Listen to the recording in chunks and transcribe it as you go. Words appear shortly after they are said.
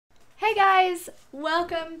Hey guys,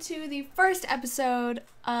 welcome to the first episode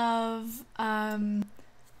of meme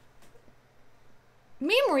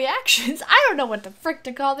reactions. I don't know what the frick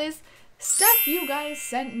to call this. Stuff you guys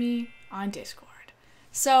sent me on Discord.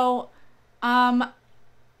 So,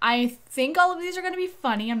 I think all of these are going to be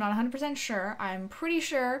funny. I'm not 100% sure. I'm pretty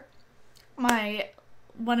sure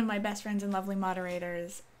one of my best friends and lovely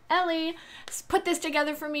moderators, Ellie, put this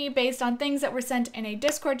together for me based on things that were sent in a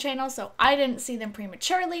Discord channel, so I didn't see them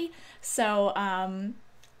prematurely. So, I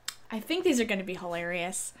think these are going to be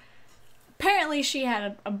hilarious. Apparently, she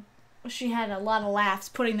had a lot of laughs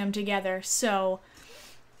putting them together, so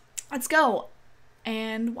let's go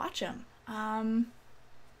and watch them.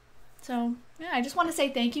 So, yeah, I just want to say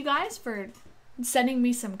thank you guys for sending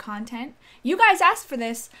me some content. You guys asked for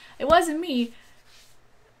this. It wasn't me.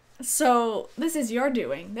 So, this is your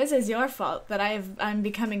doing. This is your fault that I'm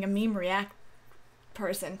becoming a meme react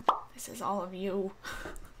person. This is all of you.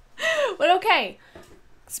 But okay,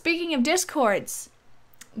 speaking of Discords,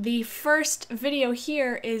 the first video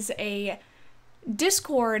here is a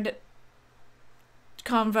Discord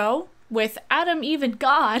convo with Adam Even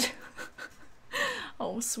God.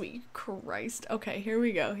 Oh, sweet Christ. Okay, here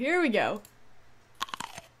we go. Here we go.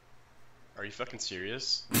 Are you fucking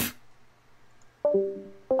serious?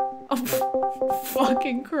 Oh,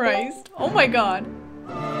 fucking Christ. Oh my god.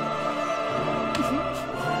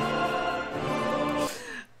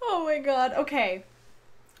 Oh my god. Okay.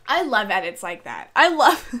 I love edits like that. I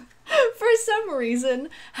love, for some reason,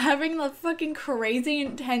 having the fucking crazy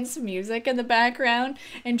intense music in the background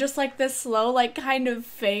and just like this slow, like kind of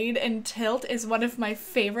fade and tilt is one of my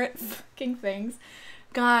favorite fucking things.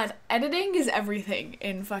 God, editing is everything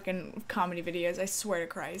in fucking comedy videos, I swear to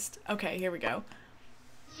Christ. Okay, here we go.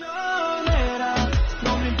 No,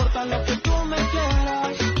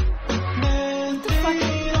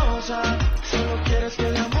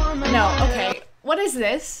 okay. What is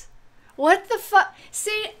this? What the fuck?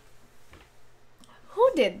 See, who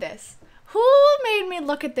did this? Who made me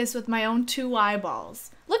look at this with my own two eyeballs?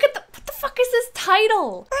 Look at what the fuck is this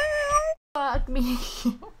title? Fuck me.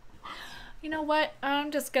 You know what? I'm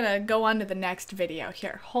just gonna go on to the next video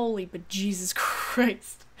here. Holy but Jesus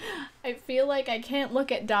Christ. I feel like I can't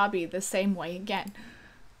look at Dobby the same way again.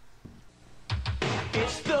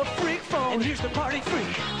 It's the freak phone, and here's the party freak.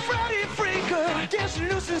 Freddy Freaker, dance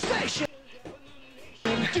new sensation.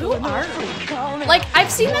 Who are we? Like, I've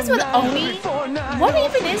seen this with Oni. What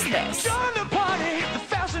even is this?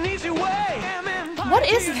 What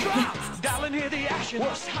is this?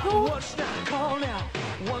 Who?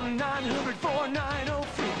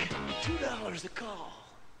 $2 a call.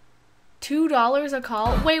 $2 a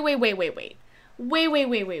call? Wait. Wait.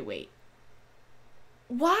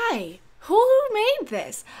 Why? Who made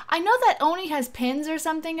this? I know that Oni has pins or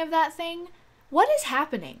something of that thing. What is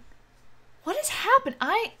happening? What has happened?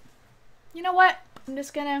 You know what? I'm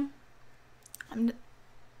just gonna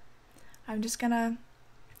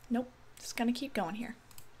keep going here.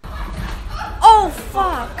 Oh,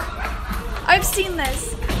 fuck. I've seen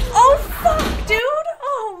this. Oh, fuck, dude.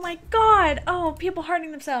 Oh, my God. Oh, people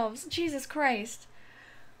hurting themselves. Jesus Christ.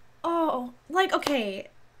 Oh, like, okay.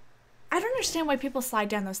 I don't understand why people slide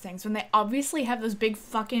down those things when they obviously have those big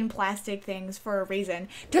fucking plastic things for a reason.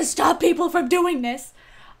 To stop people from doing this.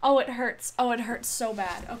 Oh, it hurts. Oh, it hurts so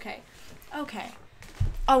bad. Okay. Okay.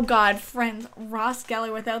 Oh, God, friends. Ross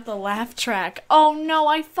Geller without the laugh track. Oh, no,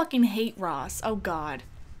 I fucking hate Ross. Oh, God.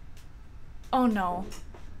 Oh, no.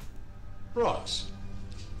 Ross,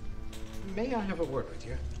 may I have a word with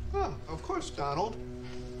you? Oh, of course, Donald.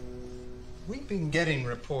 We've been getting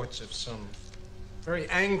reports of some very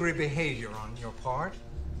angry behavior on your part.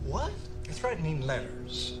 What? Threatening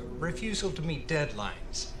letters, refusal to meet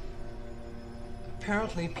deadlines.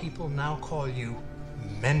 Apparently, people now call you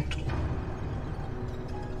mental.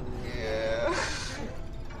 Yeah.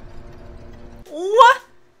 What?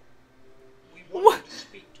 What? To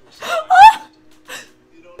speak to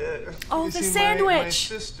Oh, You the see, sandwich. My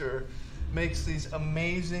sister makes these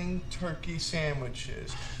amazing turkey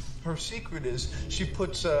sandwiches. Her secret is she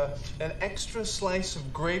puts an extra slice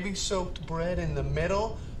of gravy-soaked bread in the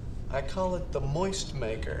middle. I call it the moist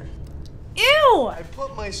maker. Ew! I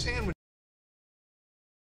put my sandwich.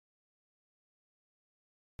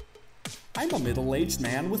 I'm a middle-aged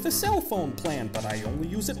man with a cell phone plan, but I only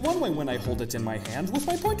use it one way when I hold it in my hand with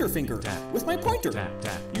my pointer finger. With my pointer.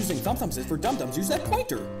 Using thumb-thumbs is for dum-dums, use that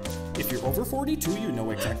pointer. If you're over 42, you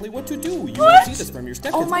know exactly what to do. You won't see this from your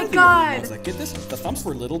stepkids. Oh my God. Get this? The thumb's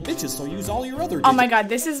for little bitches, so use all your other digits. Oh my God,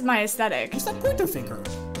 this is my aesthetic. Use that pointer finger.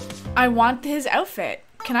 I want his outfit.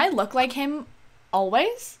 Can I look like him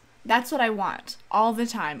always? That's what I want all the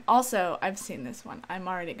time. Also, I've seen this one. I'm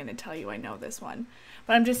already going to tell you I know this one.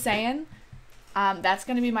 But I'm just saying, that's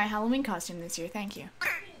going to be my Halloween costume this year. Thank you.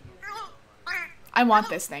 I want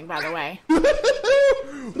this thing, by the way. Was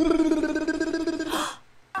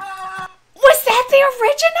that the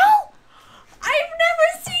original? I've never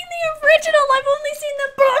seen the original. I've only seen the...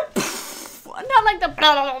 Not like the...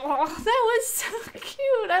 That was so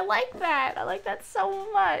cute. I like that. I like that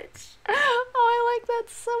so much. Oh, I like that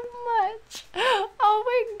so much. Oh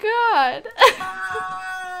my god.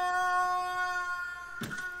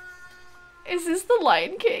 Is this the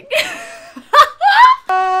Lion King?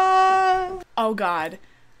 Oh god.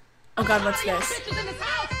 Oh god, what's this?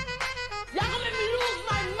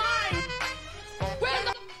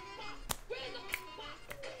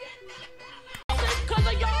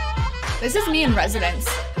 This is me in residence.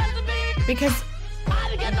 Because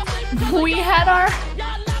we had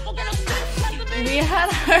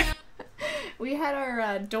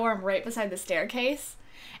our dorm right beside the staircase,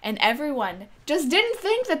 and everyone just didn't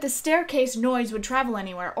think that the staircase noise would travel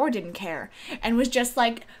anywhere, or didn't care, and was just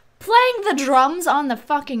like playing the drums on the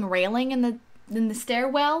fucking railing in the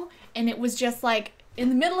stairwell, and it was just like in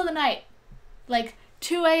the middle of the night, like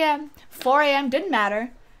 2 a.m., 4 a.m., didn't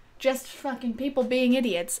matter, just fucking people being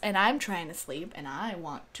idiots, and I'm trying to sleep, and I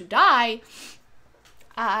want to die.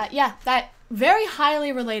 Yeah, that very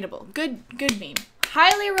highly relatable. Good meme.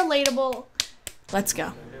 Highly relatable. Let's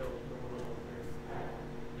go.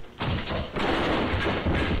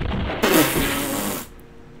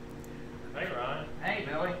 Hey, Ron. Hey,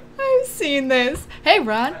 Billy. I've seen this. Hey,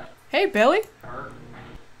 Ron. Hey, Billy.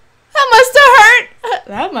 That must have hurt.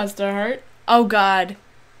 That must have hurt. Oh, God.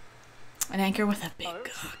 An anchor with a big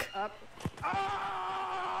cock.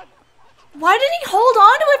 Why did he hold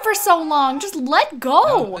on to it for so long? Just let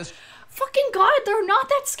go. Fucking God, they're not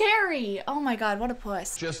that scary. Oh my God, what a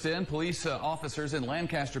puss. Just in, police officers in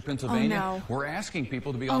Lancaster, Pennsylvania were asking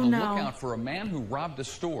people to be on the lookout for a man who robbed a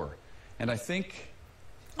store. And I think...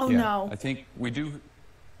 I think we do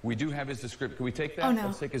have his description. Can we take that? Oh no.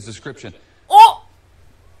 Let's take his description. Oh!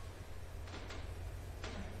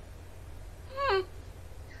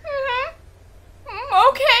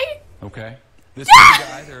 Okay. Okay. This is the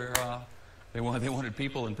guy they wanted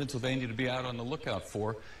people in Pennsylvania to be out on the lookout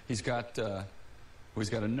for. He's got a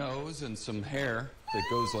nose and some hair that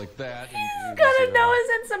goes like that. He's got a nose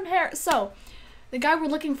and some hair. So, the guy we're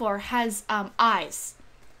looking for has eyes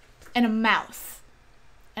and a mouth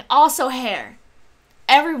and also hair.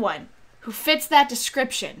 Everyone who fits that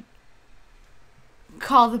description,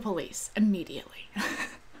 call the police immediately.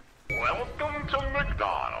 Welcome to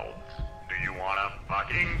McDonald's. Do you want a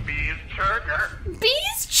fucking cheeseburger?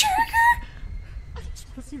 Cheeseburger? I just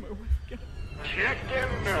want to see my wife again. Chicken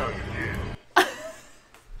nuggets.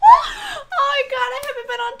 Oh my God, I haven't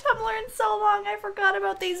been on Tumblr in so long. I forgot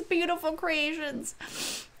about these beautiful creations.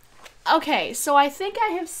 Okay, so I think I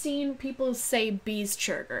have seen people say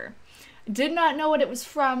cheeseburger. Did not know what it was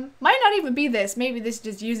from. Might not even be this. Maybe this is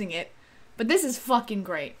just using it. But this is fucking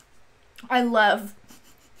great. I love...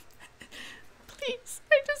 Please,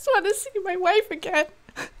 I just want to see my wife again.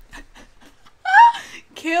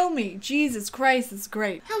 Kill me. Jesus Christ, it's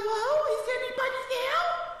great. Hello? Is anybody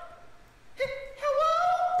there? Hello?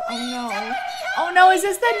 Oh no. Oh no, is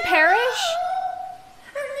this then Parrish?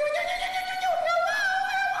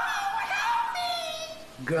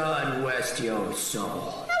 God rest your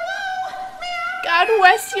soul. God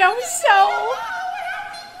rest your soul.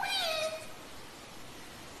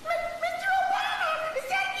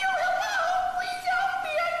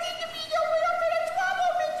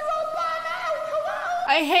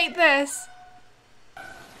 I hate this.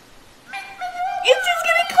 It's just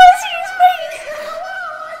getting close to his face.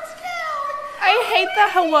 I hate the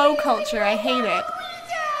hello culture. I hate it.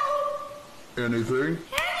 Anything?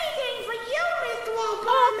 Anything for you, Mr.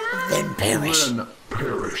 Obama. Then perish. Then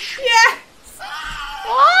perish. Yes.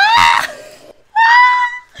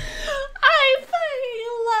 I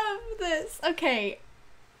fucking love this. Okay,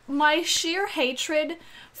 my sheer hatred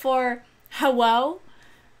for hello,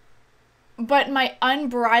 but my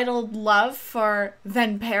unbridled love for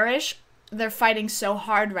Then Perish, they're fighting so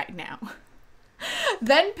hard right now.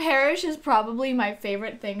 Then Perish is probably my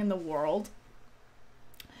favorite thing in the world.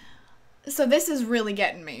 So this is really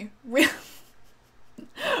getting me.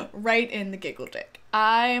 Right in the giggle dick.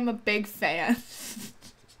 I am a big fan.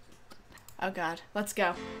 Oh God, let's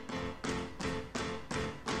go.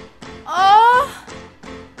 Oh!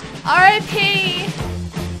 R.I.P.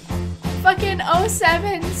 Fucking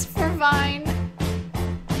 07s for Vine.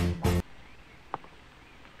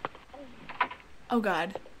 Oh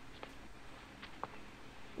God.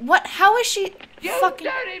 What? How is she fucking...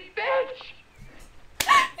 You dirty bitch!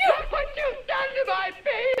 Look what you've done to my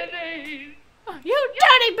peonies! You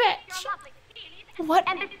dirty bitch! What?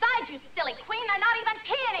 And besides, you silly queen, they're not even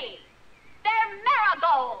peonies! They're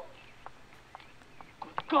marigolds!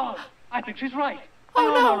 Good God, I think she's right. Oh,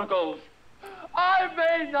 no. Marigolds. I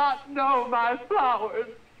may not know my flowers,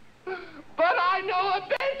 but I know a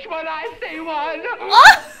bitch when I see one.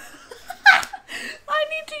 I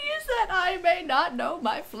need to use that. I may not know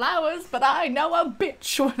my flowers, but I know a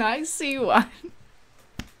bitch when I see one.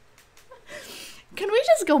 Can we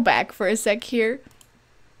just go back for a sec here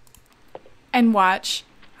and watch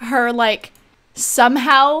her, like,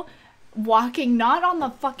 somehow walking not on the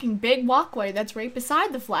fucking big walkway that's right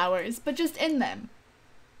beside the flowers, but just in them.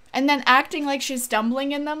 And then acting like she's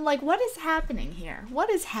stumbling in them. Like, what is happening here? What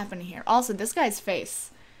is happening here? Also, this guy's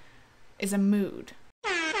face is a mood.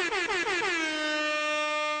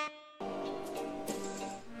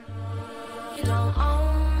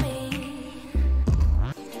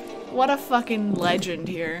 What a fucking legend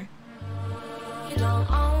here.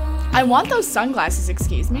 I want those sunglasses,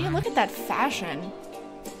 excuse me. Look at that fashion.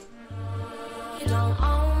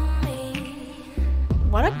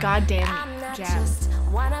 What a goddamn gem.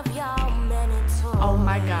 Oh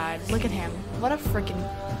my god, look at him. What a freaking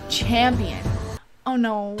champion. Oh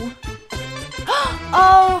no. Oh!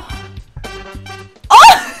 Oh!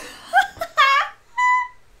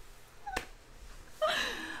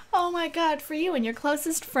 Oh my god, for you and your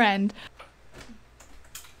closest friend.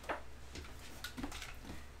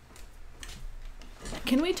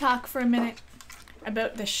 Can we talk for a minute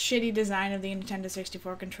about the shitty design of the Nintendo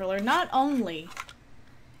 64 controller? Not only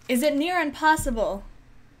is it near impossible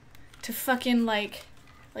to fucking, like,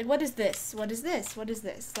 what is this? What is this? What is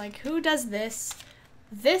this? Like, who does this?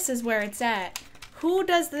 This is where it's at. Who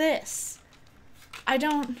does this?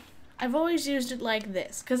 I've always used it like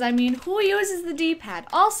this. Because, I mean, who uses the D-pad?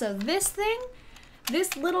 Also, this thing,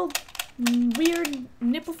 this little weird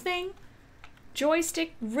nipple thing,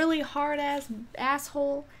 joystick, really hard-ass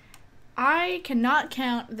asshole, I cannot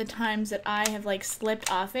count the times that I have, like,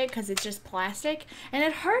 slipped off it because it's just plastic. And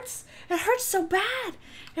it hurts. It hurts so bad.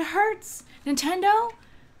 It hurts. Nintendo?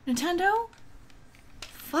 Nintendo?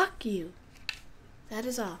 Fuck you. That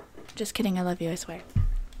is all. Just kidding. I love you, I swear.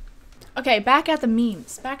 Okay, back at the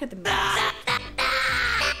memes. Back at the memes.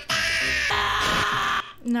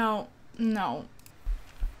 No. No.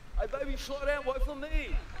 Hey, baby, slow down. Wait for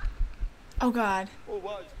me. Oh, God.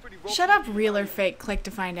 Shut up, real or fake. Click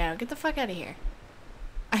to find out. Get the fuck out of here.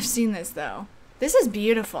 I've seen this, though. This is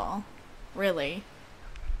beautiful. Really.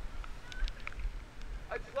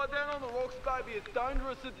 Hey, slow down on the rocks, baby. It's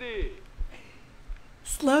dangerous in there.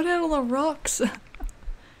 Slow down on the rocks.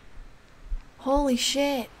 Holy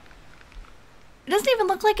shit. It doesn't even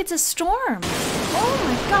look like it's a storm. Oh,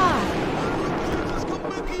 my God.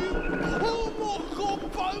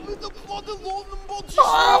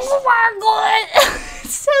 Oh my god! It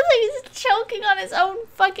sounds like he's choking on his own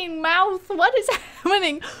fucking mouth. What is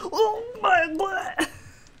happening? Oh my god!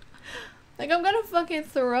 Like, I'm gonna fucking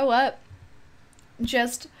throw up.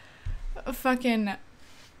 Just fucking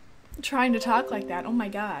trying to talk like that. Oh my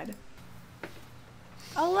god.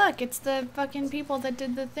 Oh look, it's the fucking people that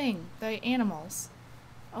did the thing. The animals.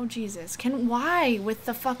 Oh Jesus. Why with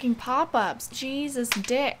the fucking pop-ups? Jesus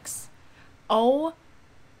dicks. Oh.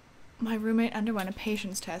 My roommate underwent a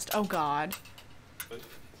patience test. Oh god. How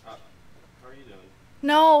are you doing?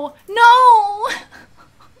 No! No!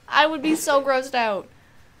 I would be so grossed out.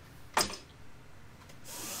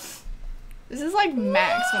 This is like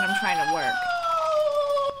Max when I'm trying to work.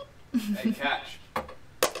 Hey, catch.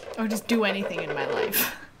 Or just do anything in my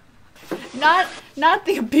life. Not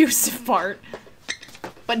the abusive part.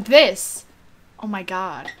 But this. Oh my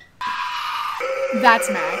god. That's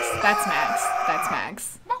Max. That's Max. That's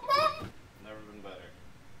Max. Never been better.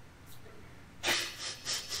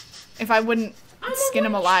 If I wouldn't skin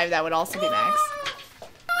him alive, that would also be Max.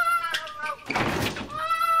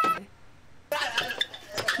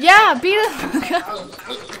 Yeah, beat him.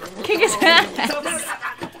 Kick his ass.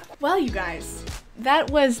 Well, you guys,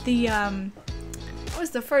 that was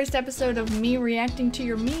the first episode of me reacting to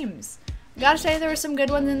your memes. Gotta say, there were some good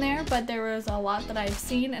ones in there, but there was a lot that I've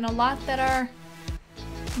seen and a lot that are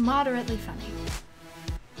moderately funny.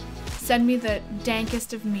 Send me the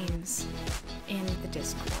dankest of memes in the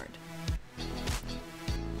Discord.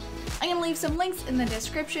 I'm gonna leave some links in the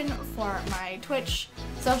description for my Twitch,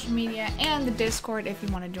 social media, and the Discord if you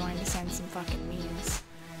want to join to send some fucking memes.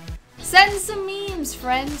 Send some memes,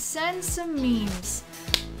 friends. Send some memes.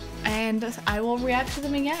 And I will react to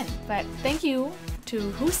them again. But thank you to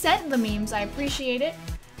who sent the memes. I appreciate it.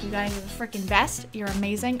 You guys are the freaking best. You're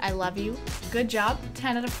amazing. I love you. Good job.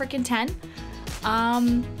 10 out of freaking 10.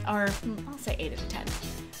 Or I'll say 8 out of 10.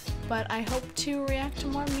 But I hope to react to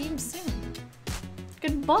more memes soon.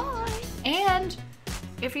 Goodbye. And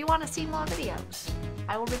if you want to see more videos,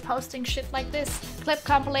 I will be posting shit like this, clip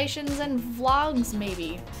compilations and vlogs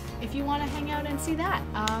maybe. If you want to hang out and see that,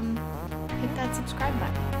 hit that subscribe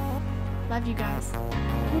button. Love you guys.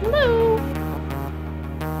 Hello.